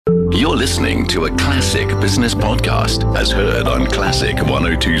You're listening to a classic business podcast as heard on Classic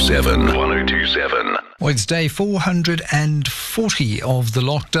 102.7. 102.7. Well, it's day 440 of the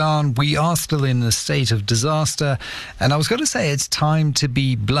lockdown. We are still in a state of disaster. And I was going to say it's time to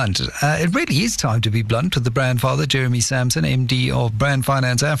be blunt. It really is time to be blunt with the brand father, Jeremy Sampson, MD of Brand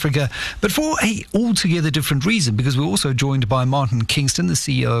Finance Africa. But for a altogether different reason, because we're also joined by Martin Kingston, the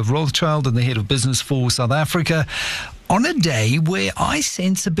CEO of Rothschild and the head of business for South Africa, on a day where I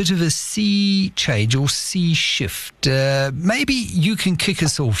sense a bit of a sea change or sea shift. Maybe you can kick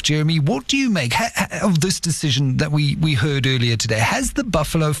us off, Jeremy. What do you make of this decision that we heard earlier today? Has the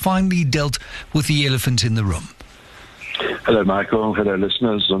buffalo finally dealt with the elephant in the room? Hello, Michael. Hello,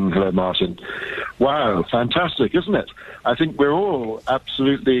 listeners. And hello, Martin. Wow, fantastic, isn't it? I think we're all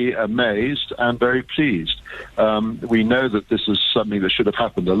absolutely amazed and very pleased. We know that this is something that should have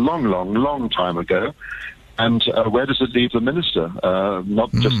happened a long time ago. And where does it leave the minister?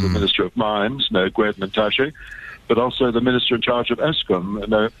 Not just the Minister of Mines, Gwede Mantashe, but also the minister in charge of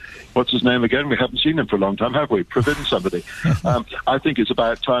Eskom. What's his name again? We haven't seen him for a long time, have we? Pravin somebody. I think it's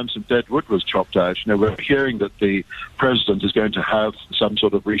about time some dead wood was chopped out. We're hearing that the president is going to have some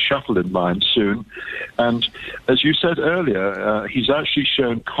sort of reshuffle in mind soon. And as you said earlier, he's actually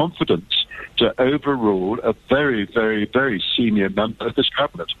shown confidence to overrule a very, very, very senior member of this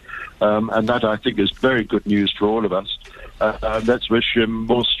cabinet. And that, I think, is very good news for all of us. Let's wish him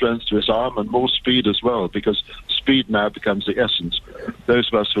more strength to his arm and more speed as well, because speed now becomes the essence. Those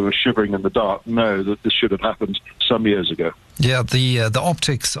of us who are shivering in the dark know that this should have happened some years ago. Yeah, the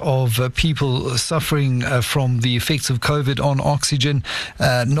optics of people suffering from the effects of COVID on oxygen,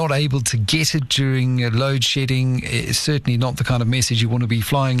 not able to get it during load shedding, is certainly not the kind of message you want to be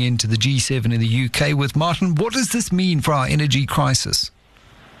flying into the G7 in the UK with. Martin, what does this mean for our energy crisis?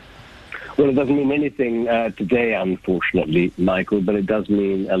 Well, it doesn't mean anything today, unfortunately, Michael, but it does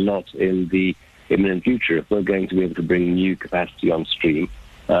mean a lot in the imminent future. If we're going to be able to bring new capacity on stream,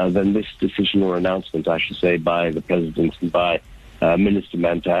 then this decision or announcement, I should say, by the President and by Minister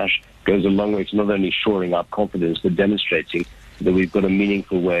Mantashe goes a long way to not only shoring up confidence, but demonstrating that we've got a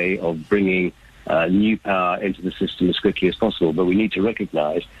meaningful way of bringing new power into the system as quickly as possible. But we need to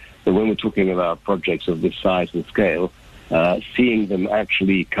recognize that when we're talking about projects of this size and scale, seeing them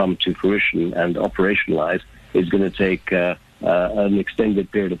actually come to fruition and operationalize is going to take an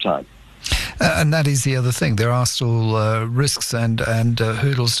extended period of time. And that is the other thing. There are still risks and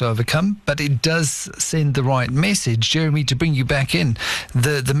hurdles to overcome, but it does send the right message. Jeremy, to bring you back in,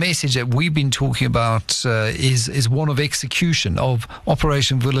 the message that we've been talking about is one of execution, of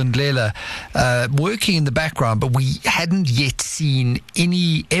Operation Vulindlela, working in the background, but we hadn't yet seen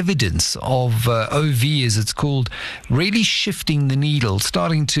any evidence of OV, as it's called, really shifting the needle,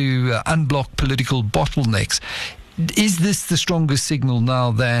 starting to unblock political bottlenecks. Is this the strongest signal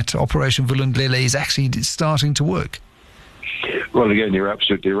now that Operation Vulindlela is actually starting to work? Well, again, you're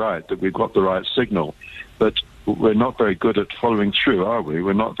absolutely right that we've got the right signal, but we're not very good at following through, are we?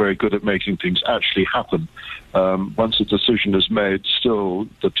 We're not very good at making things actually happen. Once a decision is made, still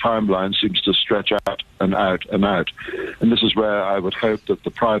the timeline seems to stretch out and out and out. And this is where I would hope that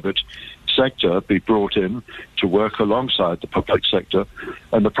the private sector be brought in to work alongside the public sector,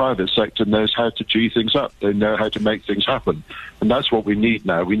 and the private sector knows how to G things up. They know how to make things happen, and that's what we need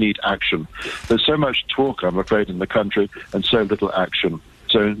now. We need action. There's so much talk, I'm afraid, in the country and so little action.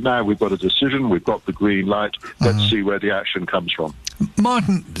 So now we've got a decision, we've got the green light. Let's see where the action comes from.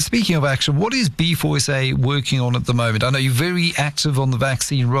 Martin, speaking of action, what is B4SA working on at the moment? I know you're very active on the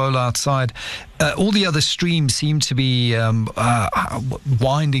vaccine rollout side. All the other streams seem to be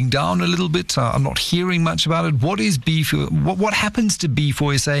winding down a little bit. I'm not hearing much about it. What is what happens to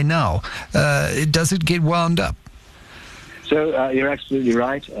B4SA now? Does it get wound up? So you're absolutely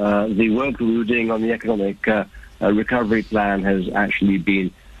right. The work we were doing on the economic recovery plan has actually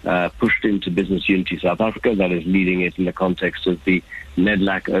been pushed into Business Unity South Africa. That is leading it in the context of the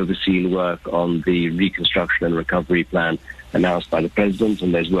NEDLAC overseen work on the reconstruction and recovery plan announced by the President,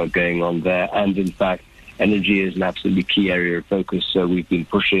 and there's work going on there. And in fact, energy is an absolutely key area of focus. So we've been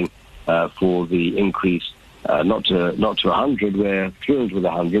pushing for the increase, not to 100, we're thrilled with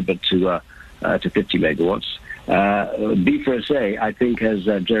 100, but to 50 megawatts. B4SA, I think, as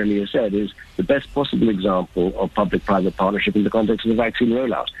Jeremy has said, is the best possible example of public-private partnership in the context of the vaccine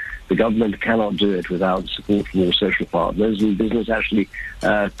rollout. The government cannot do it without support from all social partners, and business actually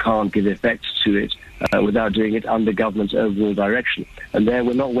can't give effect to it without doing it under government's overall direction. And there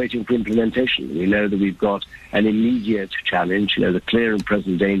we're not waiting for implementation. We know that we've got an immediate challenge, the clear and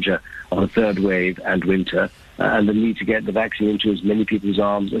present danger of a third wave and winter, and the need to get the vaccine into as many people's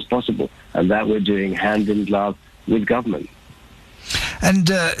arms as possible. And that we're doing hand in glove with government.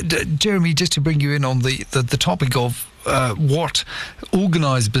 And Jeremy, just to bring you in on the topic of what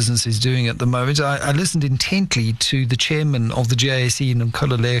organised business is doing at the moment, I listened intently to the chairman of the JSE,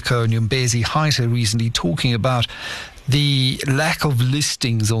 Nkoleleko Nyembezi Haita, recently talking about the lack of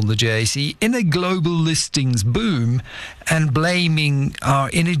listings on the JSE in a global listings boom, and blaming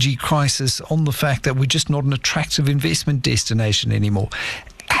our energy crisis on the fact that we're just not an attractive investment destination anymore.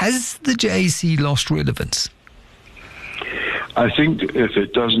 Has the JSE lost relevance? I think if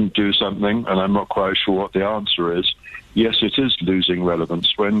it doesn't do something, and I'm not quite sure what the answer is, yes, it is losing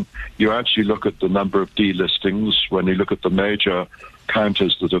relevance. When you actually look at the number of delistings, when you look at the major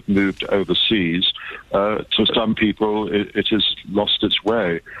counters that have moved overseas, to some people it has lost its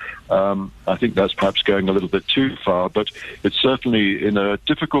way. I think that's perhaps going a little bit too far, but it's certainly in a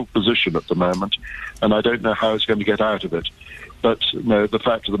difficult position at the moment, and I don't know how it's going to get out of it. But no, the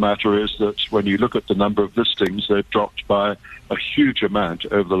fact of the matter is that when you look at the number of listings, they've dropped by a huge amount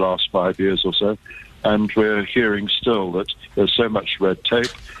over the last 5 years or so. And we're hearing still that there's so much red tape,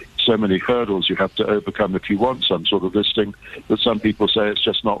 so many hurdles you have to overcome if you want some sort of listing, that some people say it's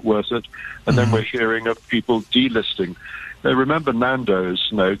just not worth it. And then we're hearing of people delisting. Now, remember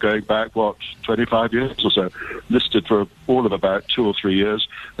Nando's, going back, 25 years or so, listed for all of about 2 or 3 years,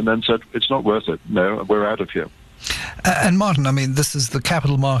 and then said, it's not worth it. No, we're out of here. And Martin, I mean, this is the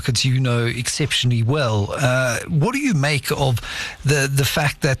capital markets you know exceptionally well. What do you make of the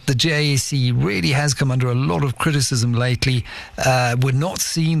fact that the JSE really has come under a lot of criticism lately? We're not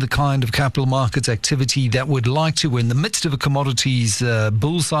seeing the kind of capital markets activity that we'd like to. We're in the midst of a commodities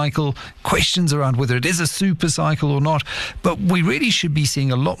bull cycle, questions around whether it is a super cycle or not, but we really should be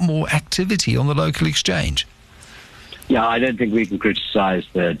seeing a lot more activity on the local exchange. Yeah, I don't think we can criticize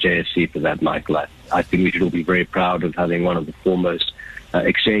the JSE for that, Michael. I think we should all be very proud of having one of the foremost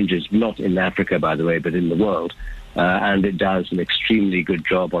exchanges, not in Africa, by the way, but in the world. And it does an extremely good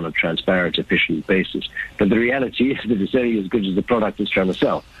job on a transparent, efficient basis. But the reality is that it's only as good as the product it's trying to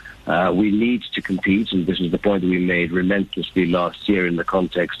sell. We need to compete, and this is the point that we made relentlessly last year in the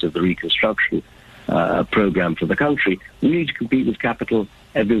context of the reconstruction program for the country. We need to compete with capital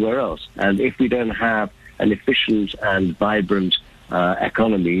everywhere else. And if we don't have an efficient and vibrant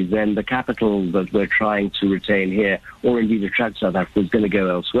economy, then the capital that we're trying to retain here, or indeed attract South Africa, is going to go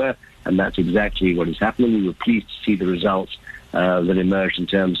elsewhere, and that's exactly what is happening. We were pleased to see the results that emerged in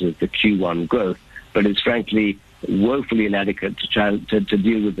terms of the Q1 growth, but it's frankly woefully inadequate to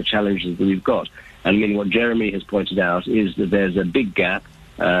deal with the challenges that we've got. And I mean, what Jeremy has pointed out is that there's a big gap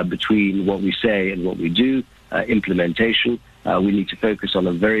between what we say and what we do, implementation. We need to focus on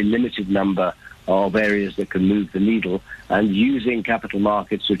a very limited number of areas that can move the needle, and using capital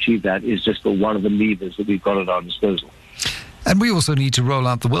markets to achieve that is just one of the levers that we've got at our disposal. And we also need to roll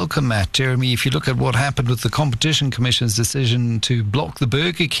out the welcome mat, Jeremy. If you look at what happened with the Competition Commission's decision to block the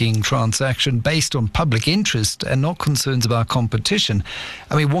Burger King transaction based on public interest and not concerns about competition,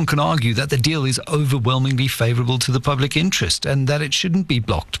 I mean, one can argue that the deal is overwhelmingly favourable to the public interest and that it shouldn't be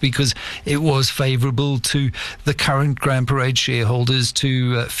blocked because it was favourable to the current Grand Parade shareholders,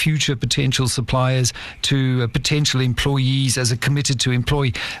 to future potential suppliers, to potential employees, as it committed to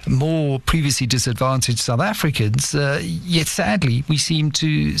employ more previously disadvantaged South Africans. Yet sadly, we seem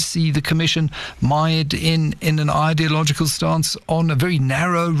to see the Commission mired in an ideological stance on a very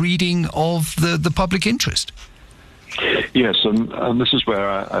narrow reading of the public interest. Yes, and this is where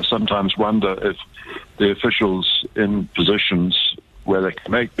I sometimes wonder if the officials in positions where they can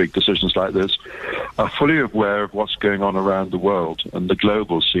make big decisions like this are fully aware of what's going on around the world and the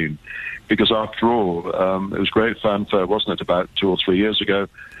global scene. Because after all, it was great fanfare, wasn't it, about 2 or 3 years ago,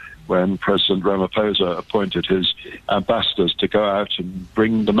 when President Ramaphosa appointed his ambassadors to go out and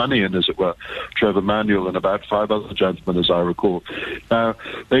bring the money in, as it were, Trevor Manuel and about 5 other gentlemen, as I recall. Now,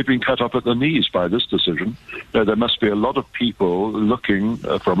 they've been cut off at the knees by this decision. There must be a lot of people looking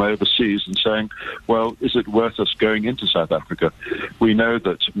from overseas and saying, well, is it worth us going into South Africa? We know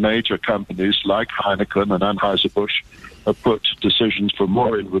that major companies like Heineken and Anheuser-Busch have put decisions for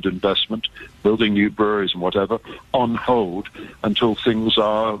more inward investment, building new breweries and whatever, on hold until things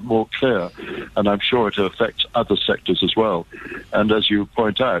are more clear. And I'm sure it affects other sectors as well. And as you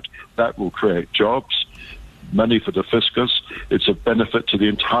point out, that will create jobs, money for the fiscus. It's a benefit to the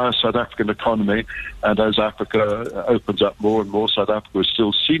entire South African economy. And as Africa opens up more and more, South Africa is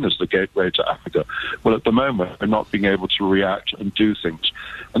still seen as the gateway to Africa. Well, at the moment, we're not being able to react and do things.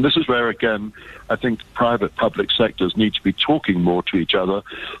 And this is where, again, I think private public sectors need to be talking more to each other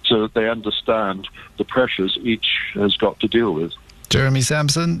so that they understand the pressures each has got to deal with. Jeremy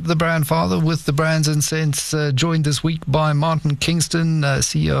Sampson, the brand father with the Brands and Scents, joined this week by Martin Kingston,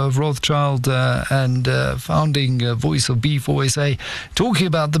 CEO of Rothschild and founding voice of B4SA, talking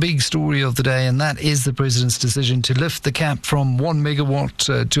about the big story of the day, and that is the President's decision to lift the cap from 1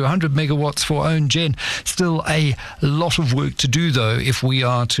 megawatt to 100 megawatts for own gen. Still a lot of work to do, though, if we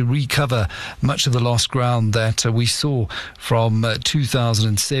are to recover much of the lost ground that we saw from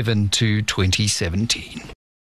 2007 to 2017.